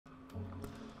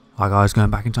Hi guys, going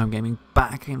back in time gaming,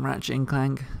 back in Ratchet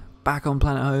Clank, back on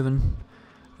Planet Hoven,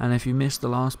 and if you missed the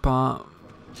last part,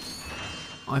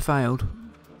 I failed,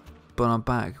 but I'm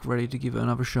back, ready to give it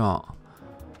another shot.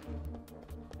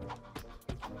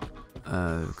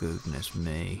 Oh goodness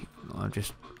me, I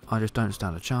just don't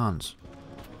stand a chance.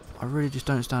 I really just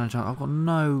don't stand a chance. I've got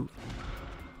no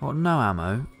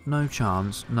ammo, no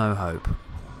chance, no hope.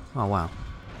 Oh wow.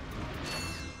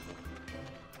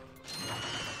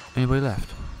 Anybody left?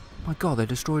 My god, they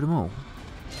destroyed them all.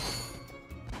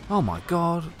 Oh my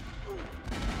god.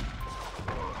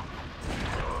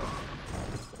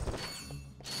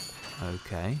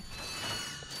 Okay.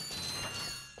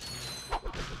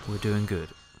 We're doing good.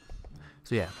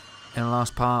 So yeah, in the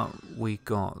last part we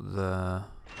got the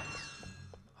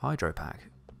hydro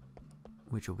pack,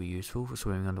 which will be useful for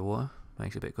swimming underwater,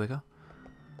 makes it a bit quicker.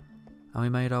 And we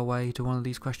made our way to one of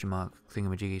these question mark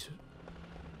thingamajiggies.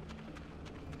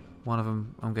 One of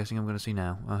them, I'm guessing I'm going to see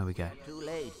now. Oh, here we go. Too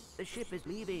late. The ship is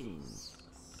leaving.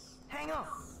 Hang on.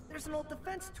 There's an old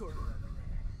defense turret over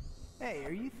there. Hey,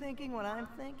 are you thinking what I'm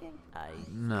thinking?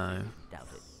 No. Doubt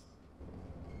it.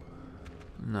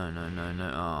 No.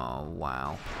 Oh,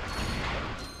 wow.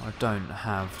 I don't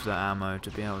have the ammo to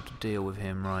be able to deal with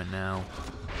him right now.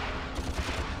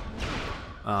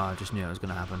 Oh, I just knew it was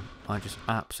going to happen. I just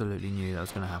absolutely knew that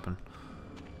was going to happen.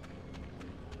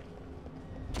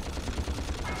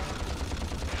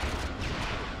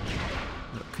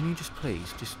 Look, can you just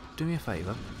please, just do me a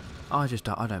favour? I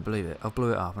don't believe it. I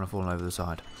blew it up and I've fallen over the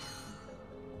side.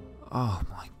 Oh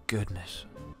my goodness.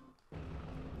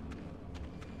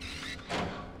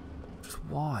 Just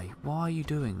why? Why are you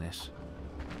doing this?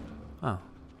 Oh,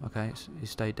 okay, he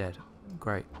stayed dead.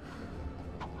 Great.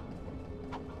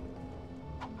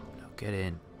 Now get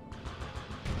in.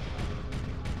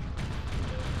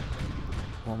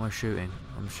 What am I shooting?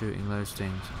 I'm shooting those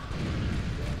things.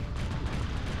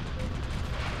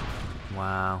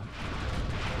 Wow.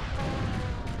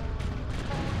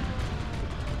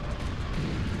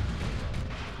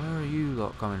 Where are you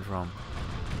lot coming from?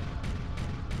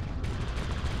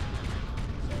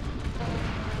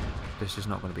 This is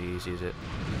not going to be easy, is it?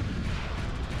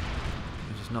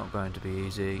 This is not going to be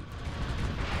easy.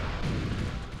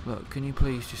 Look, can you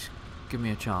please just give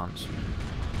me a chance?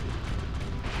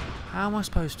 How am I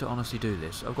supposed to honestly do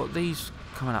this? I've got these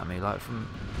coming at me like from...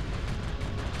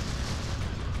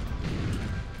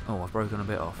 Oh, I've broken a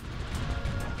bit off.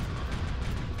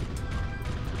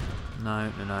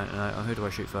 No. Oh, who do I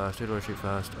shoot first? Who do I shoot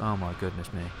first? Oh my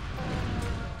goodness me.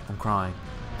 I'm crying.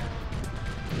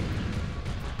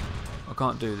 I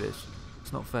can't do this.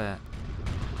 It's not fair.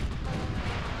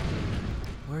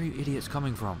 Where are you idiots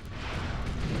coming from?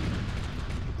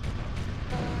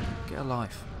 Get a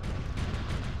life.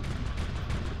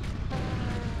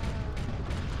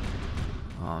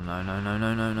 Oh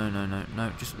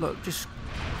no. Just look, just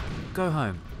go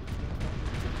home.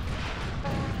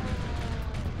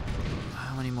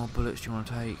 How many more bullets do you want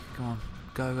to take? Come on.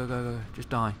 Go. Just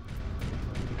die.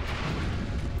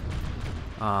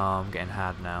 Oh, I'm getting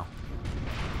had now.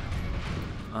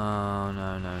 Oh,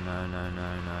 no.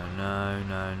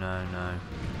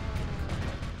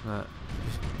 Look,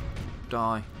 just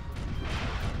die.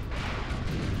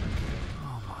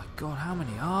 Oh my god, how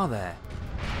many are there?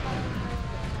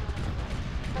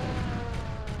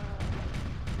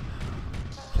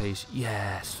 Please,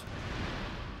 yes.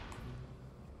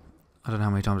 I don't know how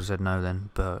many times I said no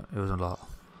then, but it was a lot.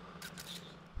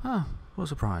 Oh, what a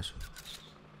surprise.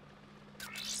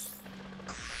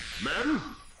 Men,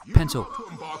 Pencil. you are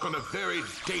to embark on a very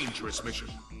dangerous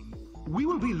mission. We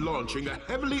will be launching a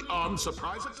heavily armed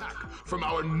surprise attack from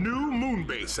our new moon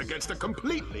base against a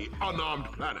completely unarmed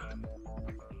planet.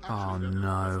 Oh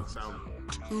no. Sound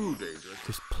too dangerous.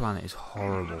 This planet is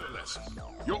horrible. Nevertheless,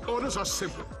 your orders are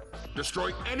simple.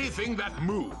 Destroy anything that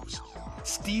moves.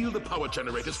 Steal the power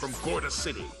generators from Gorda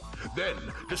City. Then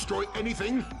destroy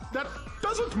anything that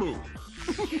doesn't move.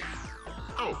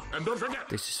 Oh, and don't forget.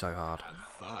 This is so hard.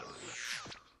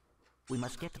 We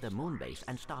must get to the moon base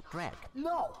and stop Drek.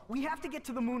 No, we have to get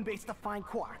to the moon base to find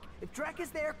Quark. If Drek is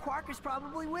there, Quark is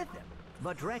probably with him.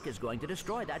 But Drek is going to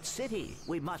destroy that city.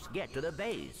 We must get to the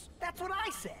base. That's what I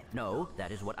said. No,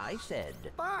 that is what I said.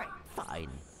 Fine. Fine.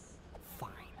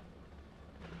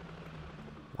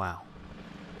 Wow.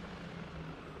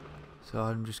 So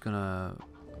I'm just gonna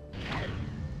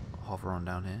hover on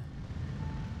down here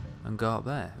and go up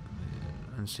there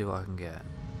and see what I can get.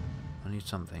 I need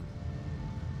something.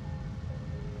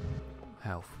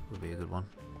 Health would be a good one.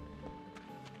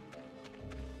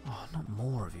 Oh, not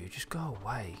more of you, just go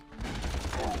away.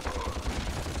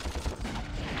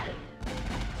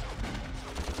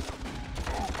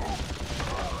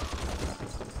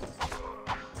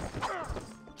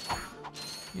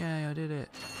 I did it.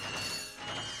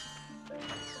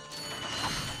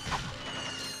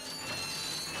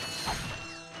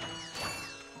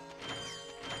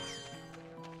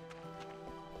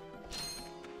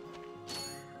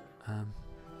 I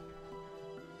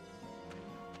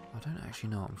don't actually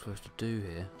know what I'm supposed to do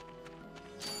here.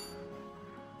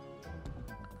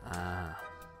 Ah,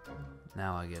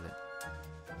 now I get it.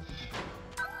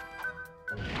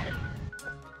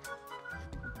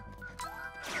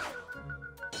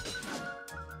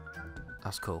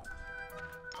 That's cool.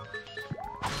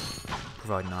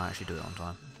 Providing I actually do it on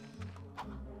time.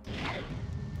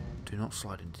 Do not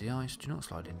slide into the ice. Do not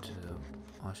slide into the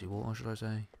icy water, should I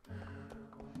say.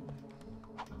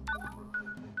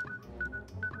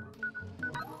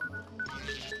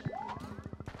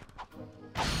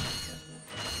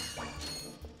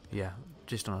 Yeah,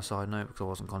 just on a side note, because I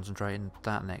wasn't concentrating,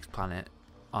 that next planet,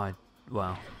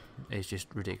 well, it's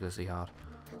just ridiculously hard.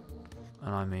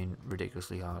 And I mean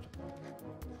ridiculously hard.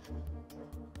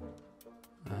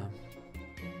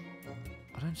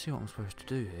 I don't see what I'm supposed to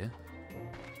do here.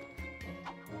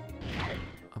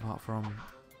 Apart from...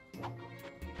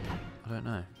 I don't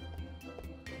know. I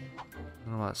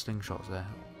don't know about slingshots there.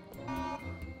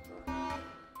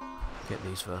 Get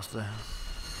these first there.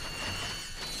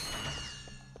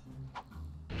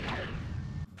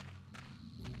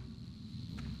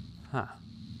 Huh.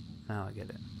 Now I get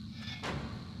it.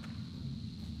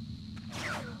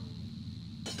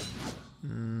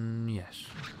 Yes.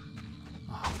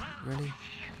 Oh, really?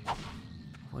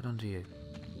 What done to you?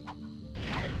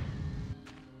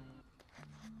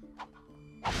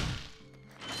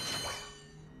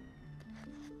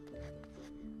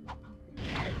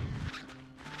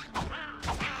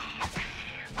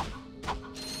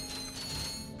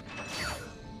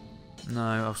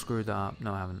 No, I've screwed that up.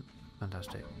 No, I haven't.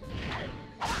 Fantastic.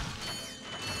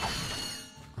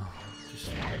 Oh,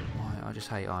 why? I just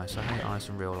hate ice. I hate ice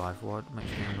in real life. What makes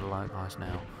me want to like ice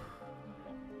now?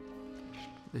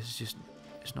 This is just...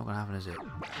 It's not going to happen, is it?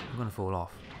 I'm going to fall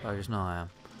off. I just know I am.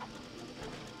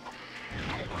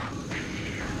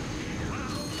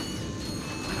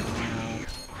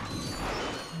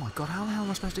 Oh my god, how the hell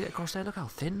am I supposed to get across there? Look how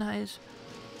thin that is.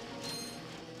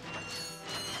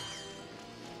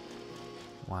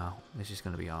 Wow, this is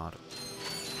going to be hard.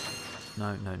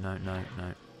 No, no, no, no,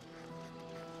 no.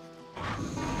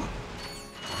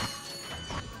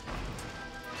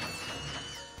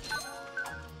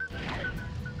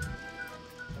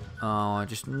 Oh, I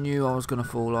just knew I was going to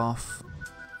fall off.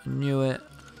 I knew it.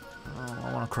 Oh,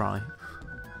 I want to cry.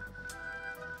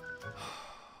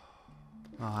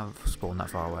 Oh, I haven't spawned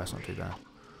that far away, it's not too bad.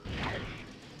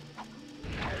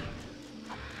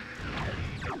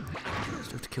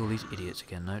 Still have to kill these idiots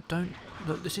again, though. Don't...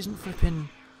 Look, this isn't flipping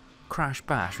Crash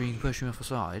Bash where you can push me off the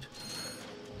side.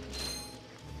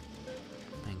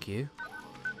 Thank you.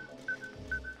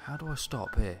 How do I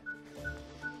stop here?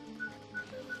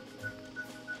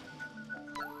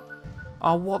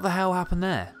 Oh, what the hell happened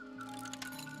there?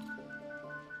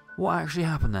 What actually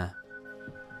happened there?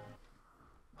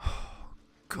 Oh,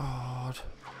 God.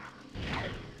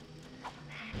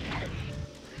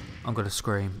 I'm gonna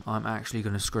scream. I'm actually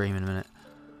gonna scream in a minute.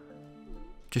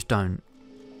 Just don't.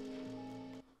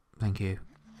 Thank you.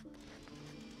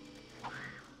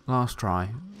 Last try.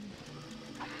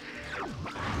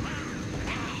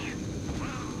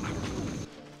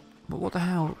 But what the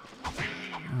hell?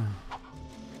 Oh.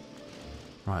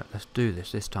 Right, let's do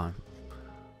this time.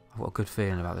 I've got a good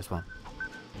feeling about this one.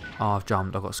 Oh, I've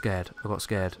jumped. I got scared. I got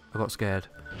scared. I got scared.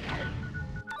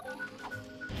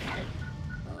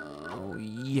 Oh,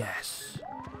 yes.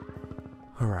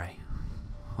 Hooray.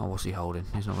 Oh, what's he holding?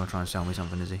 He's not going to try and sell me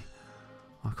something, is he?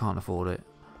 I can't afford it.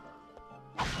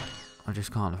 I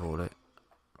just can't afford it.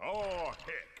 Oh,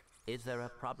 heck. Is there a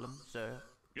problem, sir?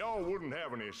 Y'all wouldn't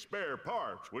have any spare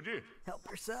parts, would you? Help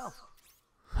yourself.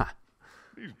 Ha!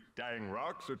 These dang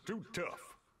rocks are too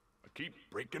tough. I keep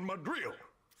breaking my drill.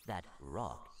 That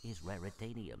rock is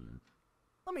Raritanium.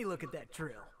 Let me look at that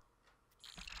drill.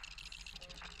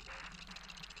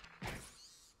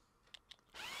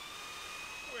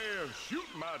 Well, shoot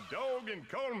my dog and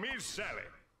call me Sally.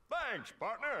 Thanks,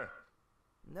 partner.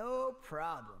 No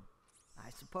problem. I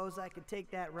suppose I could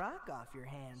take that rock off your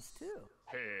hands, too.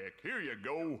 Heck, here you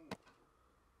go.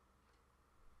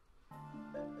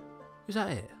 Is that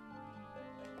it?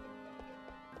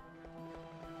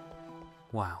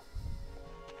 Wow.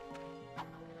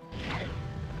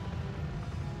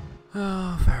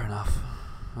 Oh, fair enough.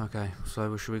 Okay,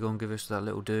 so should we go and give this to that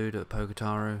little dude at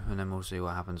Pokitaru, and then we'll see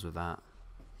what happens with that.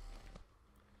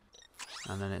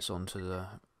 And then it's on to the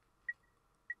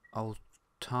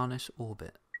Altarnis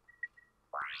orbit.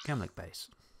 Gamlick base.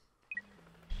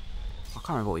 I can't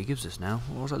remember what he gives us now.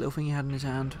 What was that little thing he had in his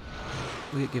hand?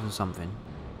 We get given something.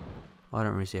 I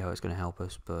don't really see how it's going to help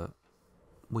us, but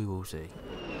we will see.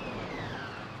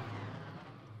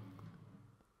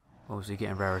 Obviously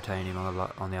getting Raritanium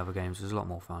on the other games is a lot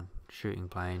more fun. Shooting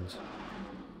planes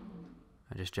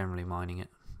and just generally mining it.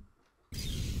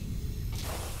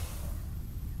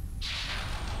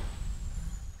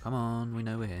 Come on, we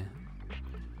know we're here.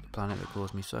 The planet that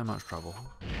caused me so much trouble.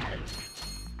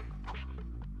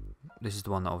 This is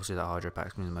the one that obviously that Hydro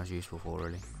Pack's been the most useful for,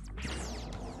 really.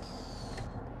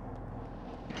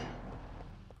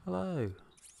 Hello.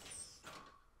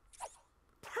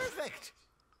 Perfect!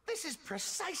 This is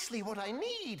precisely what I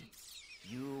need.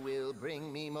 You will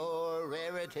bring me more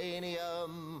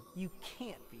Raritanium. You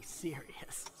can't be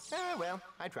serious. Well,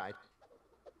 I tried.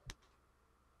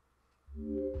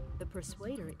 The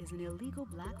Persuader is an illegal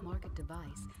black market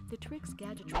device that tricks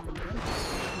Gadgetron vendors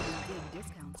into giving big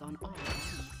discounts on all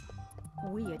items.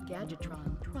 We at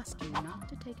Gadgetron trust you not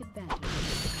to take advantage of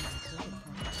this credit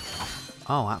product.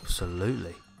 Oh,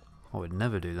 absolutely. I would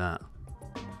never do that.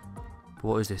 But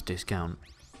what is this discount?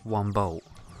 1 bolt.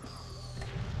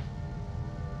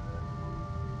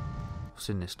 I've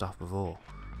seen this stuff before.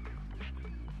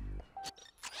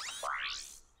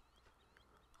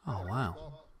 Oh wow,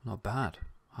 not bad.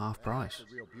 Half price.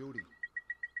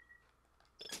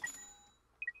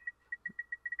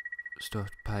 Still have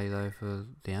to pay though for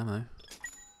the ammo.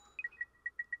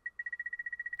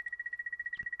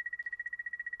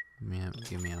 Yeah,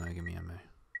 give me ammo, give me ammo.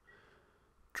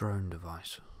 Drone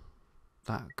device.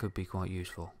 That could be quite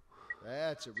useful.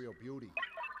 That's a real beauty.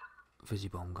 Fizzy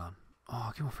bomb gun. Oh,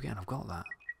 I keep on forgetting I've got that.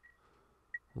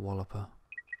 Walloper.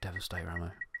 Devastator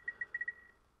ammo.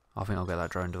 I think I'll get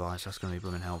that drone device. That's going to be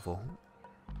blooming helpful.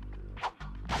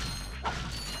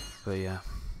 But yeah.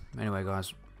 Anyway,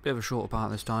 guys. Bit of a shorter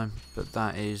part this time. But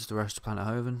that is the rest of Planet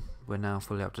Hoven. We're now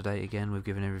fully up to date again. We've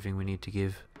given everything we need to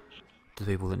give to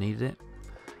the people that needed it.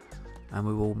 And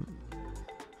we will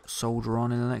soldier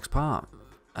on in the next part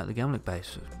at the Gemlik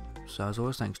base. So as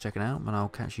always, thanks for checking out. And I'll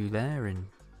catch you there in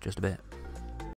just a bit.